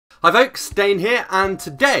Hi folks, Dane here, and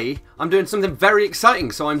today I'm doing something very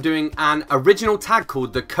exciting. So I'm doing an original tag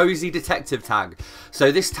called the Cozy Detective tag.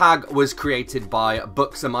 So this tag was created by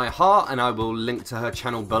BooksAreMyHart, and I will link to her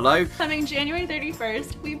channel below. Coming January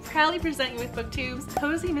 31st, we proudly present you with BookTube's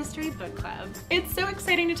Cozy Mystery Book Club. It's so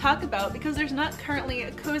exciting to talk about because there's not currently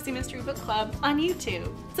a Cozy Mystery Book Club on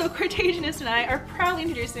YouTube. So Cortagianist and I are proudly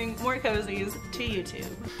introducing more cozies to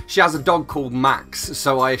YouTube. She has a dog called Max,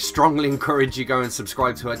 so I strongly encourage you go and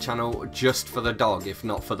subscribe to her channel just for the dog, if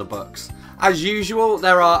not for the books. As usual,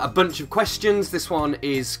 there are a bunch of questions. This one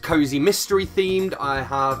is cozy mystery themed. I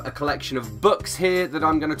have a collection of books here that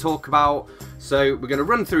I'm going to talk about. So we're going to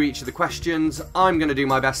run through each of the questions. I'm going to do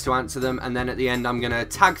my best to answer them, and then at the end I'm going to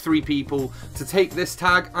tag 3 people to take this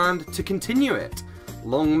tag and to continue it.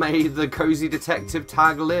 Long may the Cozy Detective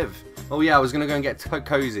tag live. Oh yeah, I was going to go and get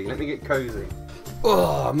cozy. Let me get cozy.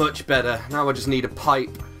 Oh, much better. Now I just need a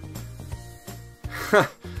pipe.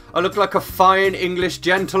 I look like a fine English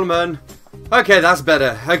gentleman. Okay, that's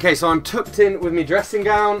better. Okay, so I'm tucked in with my dressing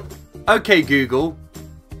gown. Okay, Google,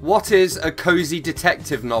 what is a cozy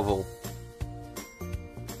detective novel?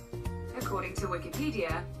 According to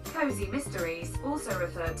Wikipedia, cozy mysteries, also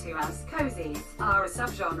referred to as cozies, are a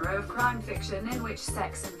subgenre of crime fiction in which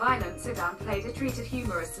sex and violence are downplayed or treated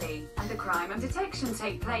humorously, and the crime and detection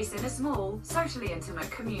take place in a small, socially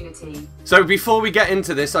intimate community. So before we get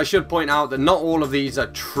into this, I should point out that not all of these are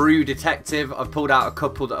true detective. I've pulled out a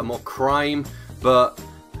couple that are more crime, but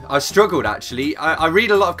I struggled actually. I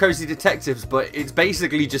read a lot of cozy detectives, but it's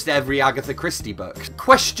basically just every Agatha Christie book.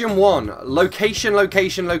 Question 1. Location,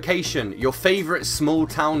 location, location. Your favourite small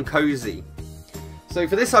town cozy. So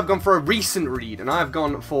for this I've gone for a recent read, and I've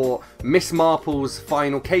gone for Miss Marple's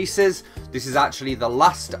Final Cases. This is actually the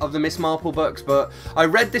last of the Miss Marple books, but I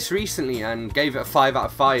read this recently and gave it a 5 out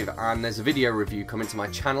of 5, and there's a video review coming to my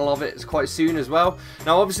channel of it. It's quite soon as well.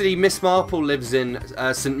 Now obviously Miss Marple lives in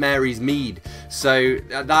St Mary's Mead, so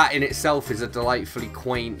that in itself is a delightfully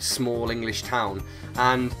quaint small English town,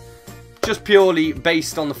 and just purely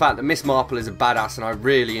based on the fact that Miss Marple is a badass and I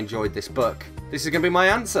really enjoyed this book, this is going to be my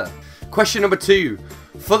answer. Question number 2.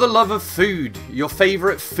 For the love of food, your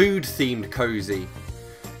favourite food-themed cozy.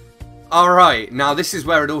 Alright, now this is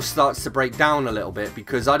where it all starts to break down a little bit,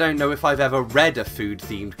 because I don't know if I've ever read a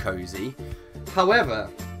food-themed cozy. However,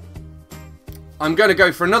 I'm going to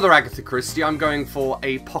go for another Agatha Christie. I'm going for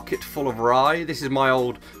A Pocketful of Rye. This is my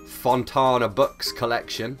old Fontana Books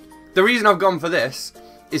collection. The reason I've gone for this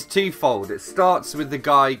is twofold. It starts with the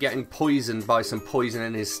guy getting poisoned by some poison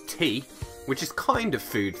in his tea, which is kind of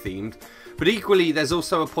food themed, but equally there's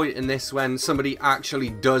also a point in this when somebody actually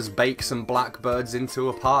does bake some blackbirds into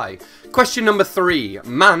a pie. Question number 3.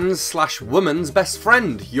 Man's/woman's best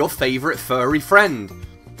friend, your favourite furry friend.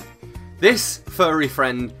 This furry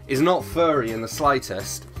friend is not furry in the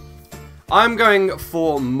slightest. I'm going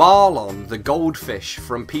for Marlon the goldfish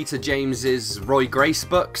from Peter James's Roy Grace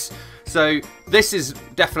books. So this is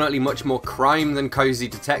definitely much more crime than cozy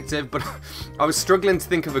detective, but I was struggling to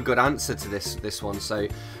think of a good answer to this one. So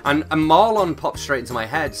and Marlon popped straight into my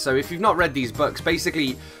head. So if you've not read these books,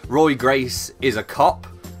 basically Roy Grace is a cop,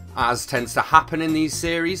 as tends to happen in these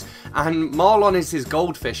series, and Marlon is his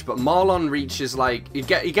goldfish, but Marlon reaches like he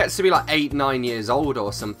gets to be like 8-9 years old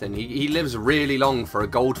or something. He lives really long for a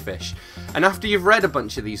goldfish, and after you've read a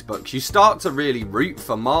bunch of these books you start to really root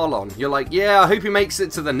for Marlon. You're like, yeah, I hope he makes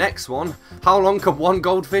it to the next one. How long can one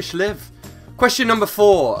goldfish live? Question number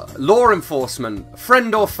 4. Law enforcement,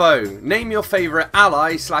 friend or foe? Name your favourite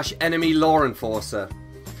ally/enemy law enforcer.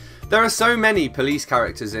 There are so many police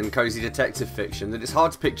characters in cozy detective fiction that it's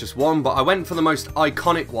hard to pick just one, but I went for the most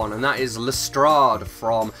iconic one, and that is Lestrade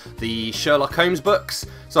from the Sherlock Holmes books.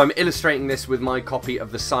 So I'm illustrating this with my copy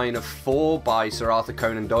of The Sign of 4 by Sir Arthur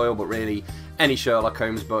Conan Doyle, but really any Sherlock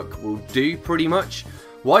Holmes book will do pretty much.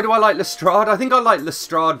 Why do I like Lestrade? I think I like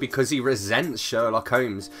Lestrade because he resents Sherlock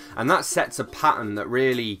Holmes, and that sets a pattern that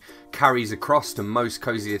really carries across to most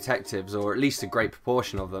cozy detectives, or at least a great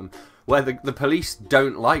proportion of them, where the police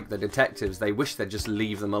don't like the detectives. They wish they'd just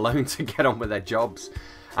leave them alone to get on with their jobs.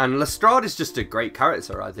 And Lestrade is just a great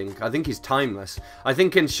character, I think. I think he's timeless. I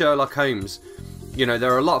think in Sherlock Holmes, you know,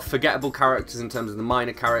 there are a lot of forgettable characters in terms of the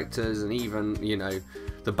minor characters, and even, you know,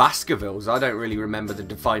 the Baskervilles. I don't really remember the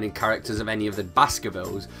defining characters of any of the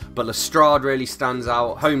Baskervilles, but Lestrade really stands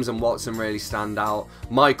out. Holmes and Watson really stand out.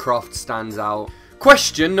 Mycroft stands out.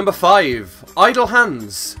 Question number 5. Idle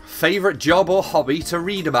hands. Favourite job or hobby to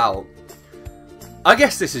read about? I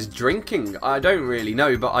guess this is drinking. I don't really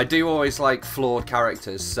know, but I do always like flawed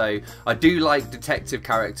characters. So I do like detective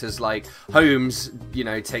characters like Holmes, you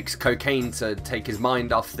know, takes cocaine to take his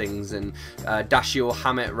mind off things, and Dashiell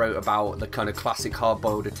Hammett wrote about the kind of classic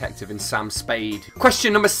hard-boiled detective in Sam Spade.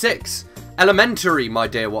 Question number 6. Elementary, my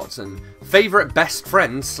dear Watson. Favourite best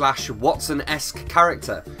friend / Watson-esque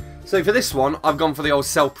character? So for this one, I've gone for the old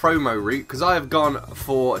self-promo route, because I have gone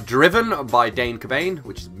for Driven by Dane Cobain,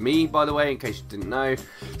 which is me, by the way, in case you didn't know.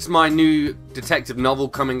 It's my new detective novel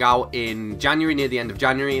coming out in January, near the end of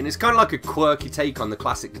January, and it's kind of like a quirky take on the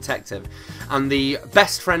classic detective. And the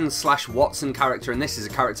best friend / Watson character in this is a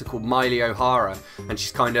character called Miley O'Hara, and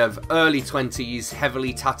she's kind of early 20s,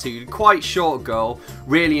 heavily tattooed, quite short girl,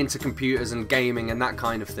 really into computers and gaming and that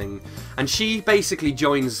kind of thing. And she basically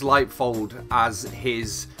joins Lightfold as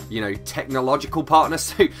his, you know, technological partner.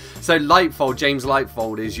 So Lightfold, James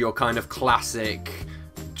Lightfold, is your kind of classic,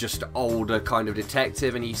 just older kind of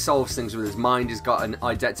detective, and he solves things with his mind. He's got an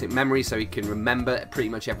eidetic memory, so he can remember pretty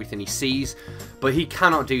much everything he sees, but he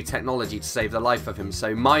cannot do technology to save the life of him.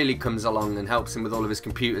 So Miley comes along and helps him with all of his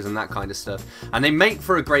computers and that kind of stuff, and they make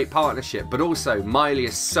for a great partnership. But also Miley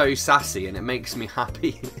is so sassy, and it makes me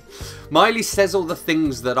happy. Miley says all the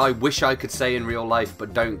things that I wish I could say in real life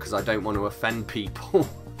but don't, because I don't want to offend people.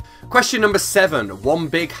 Question number 7. One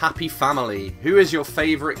big happy family. Who is your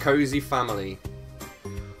favourite cozy family?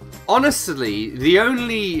 Honestly, the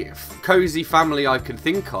only cozy family I can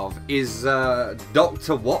think of is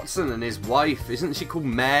Dr. Watson and his wife. Isn't she called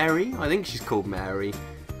Mary? I think she's called Mary.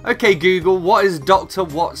 Okay, Google, what is Dr.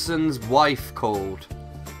 Watson's wife called?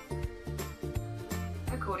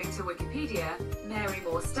 According to Wikipedia, Mary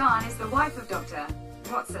Morstan is the wife of Dr.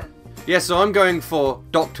 Watson. Yeah, so I'm going for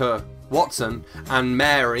Dr. Watson and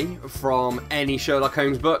Mary from any Sherlock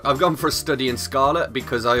Holmes book. I've gone for A Study in Scarlet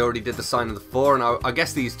because I already did The Sign of the Four, and I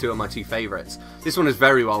guess these two are my two favourites. This one is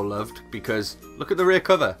very well loved because look at the rear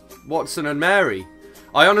cover. Watson and Mary.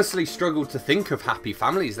 I honestly struggle to think of happy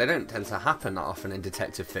families. They don't tend to happen that often in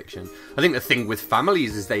detective fiction. I think the thing with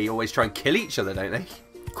families is they always try and kill each other, don't they?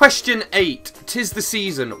 Question 8. 'Tis the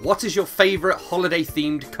season. What is your favourite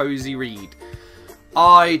holiday-themed cosy read?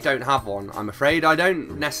 I don't have one, I'm afraid. I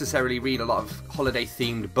don't necessarily read a lot of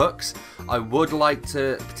holiday-themed books. I would like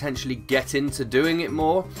to potentially get into doing it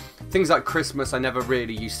more. Things like Christmas I never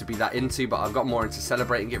really used to be that into, but I've got more into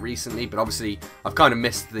celebrating it recently, but obviously I've kind of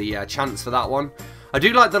missed the chance for that one. I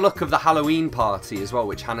do like the look of the Halloween party as well,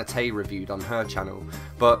 which Hannah Tay reviewed on her channel.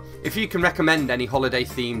 But if you can recommend any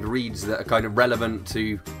holiday-themed reads that are kind of relevant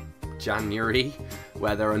to January,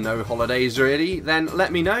 where there are no holidays really, then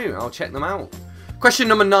let me know, I'll check them out. Question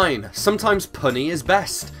number 9. Sometimes punny is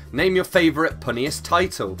best. Name your favourite punniest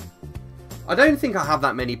title. I don't think I have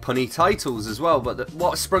that many punny titles as well, but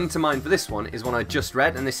what sprung to mind for this one is one I just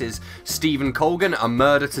read, and this is Stephen Colgan, A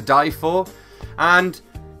Murder to Die For. And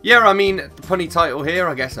yeah, I mean, the punny title here,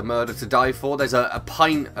 I guess, A Murder to Die For. There's a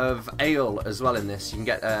pint of ale as well in this. You can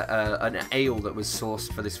get an ale that was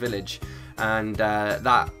sourced for this village, and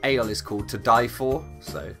that ale is called To Die For,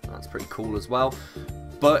 so that's pretty cool as well.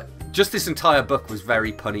 But just this entire book was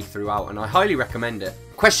very punny throughout, and I highly recommend it.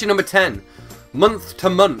 Question number 10. Month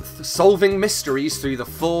to month, solving mysteries through the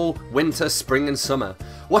fall, winter, spring and summer.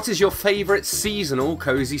 What is your favourite seasonal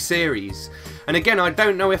cozy series? And again, I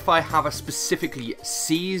don't know if I have a specifically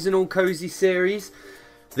seasonal cozy series.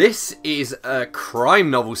 This is a crime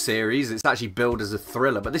novel series. It's actually billed as a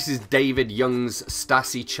thriller, but this is David Young's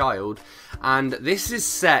Stasi Child, and this is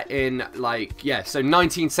set in, like, yeah, so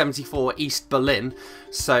 1974 East Berlin.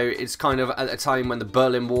 So it's kind of at a time when the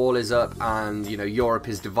Berlin Wall is up and, you know, Europe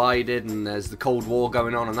is divided and there's the Cold War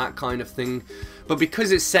going on and that kind of thing. But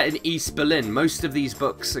because it's set in East Berlin, most of these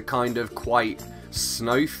books are kind of quite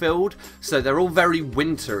snow-filled, so they're all very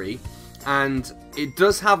wintry. And it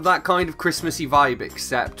does have that kind of Christmassy vibe,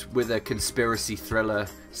 except with a conspiracy thriller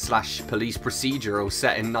 / police procedural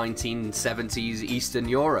set in 1970s Eastern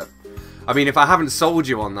Europe. I mean, if I haven't sold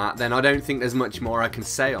you on that, then I don't think there's much more I can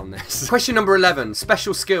say on this. Question number 11.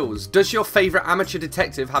 Special skills. Does your favourite amateur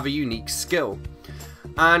detective have a unique skill?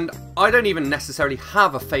 And I don't even necessarily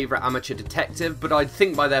have a favourite amateur detective, but I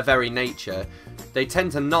think by their very nature, they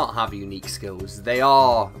tend to not have unique skills. They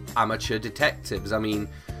are amateur detectives. I mean,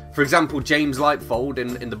 for example, James Lightfold,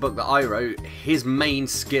 in the book that I wrote, his main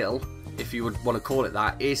skill, if you would want to call it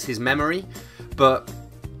that, is his memory. But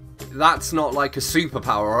that's not like a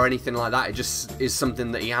superpower or anything like that. It just is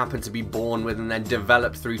something that he happened to be born with and then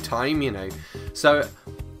developed through time, you know. So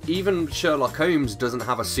even Sherlock Holmes doesn't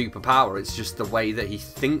have a superpower. It's just the way that he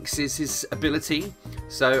thinks is his ability.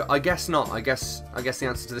 So I guess not. I guess the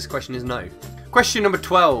answer to this question is no. Question number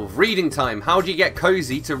 12. Reading time. How do you get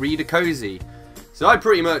cozy to read a cozy? So I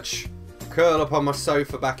pretty much curl up on my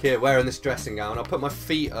sofa back here wearing this dressing gown. I'll put my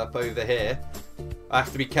feet up over here. I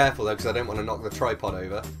have to be careful though because I don't want to knock the tripod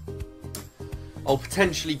over. I'll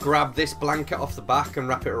potentially grab this blanket off the back and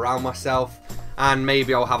wrap it around myself, and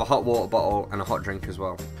maybe I'll have a hot water bottle and a hot drink as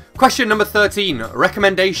well. Question number 13,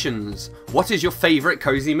 recommendations. What is your favourite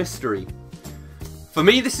cozy mystery? For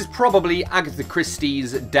me, this is probably Agatha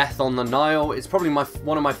Christie's Death on the Nile. It's probably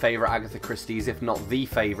one of my favourite Agatha Christie's, if not the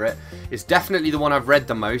favourite. It's definitely the one I've read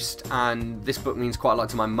the most, and this book means quite a lot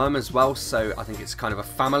to my mum as well, so I think it's kind of a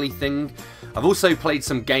family thing. I've also played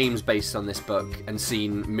some games based on this book and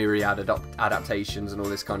seen myriad adaptations and all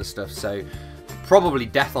this kind of stuff, so probably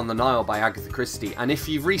Death on the Nile by Agatha Christie. And if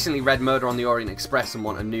you've recently read Murder on the Orient Express and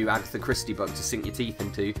want a new Agatha Christie book to sink your teeth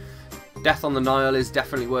into, Death on the Nile is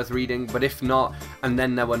definitely worth reading, but if not, And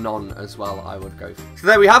Then There Were None as well, I would go for. So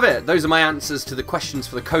there we have it. Those are my answers to the questions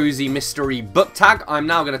for the Cozy Mystery book tag. I'm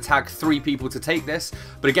now going to tag 3 people to take this,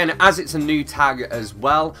 but again, as it's a new tag as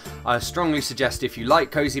well, I strongly suggest if you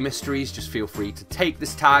like Cozy Mysteries, just feel free to take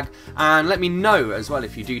this tag, and let me know as well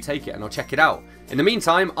if you do take it, and I'll check it out. In the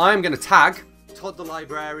meantime, I'm going to tag Todd the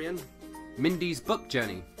Librarian, Mindy's Book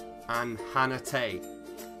Journey, and Hannah Tay.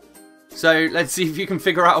 So let's see if you can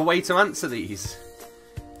figure out a way to answer these.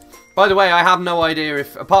 By the way, I have no idea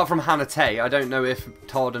if, apart from Hannah Tay, I don't know if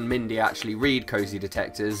Todd and Mindy actually read Cozy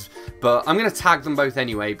Detectives, but I'm going to tag them both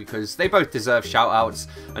anyway because they both deserve shout-outs,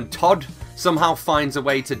 and Todd somehow finds a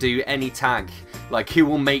way to do any tag. Like, he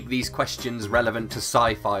will make these questions relevant to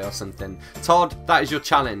sci-fi or something. Todd, that is your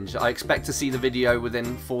challenge. I expect to see the video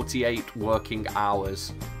within 48 working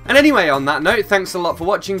hours. And anyway, on that note, thanks a lot for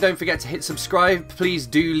watching. Don't forget to hit subscribe. Please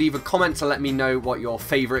do leave a comment to let me know what your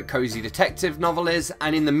favourite cozy detective novel is.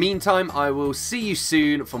 And in the meantime, I will see you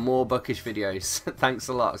soon for more bookish videos. Thanks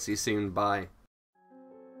a lot. See you soon. Bye.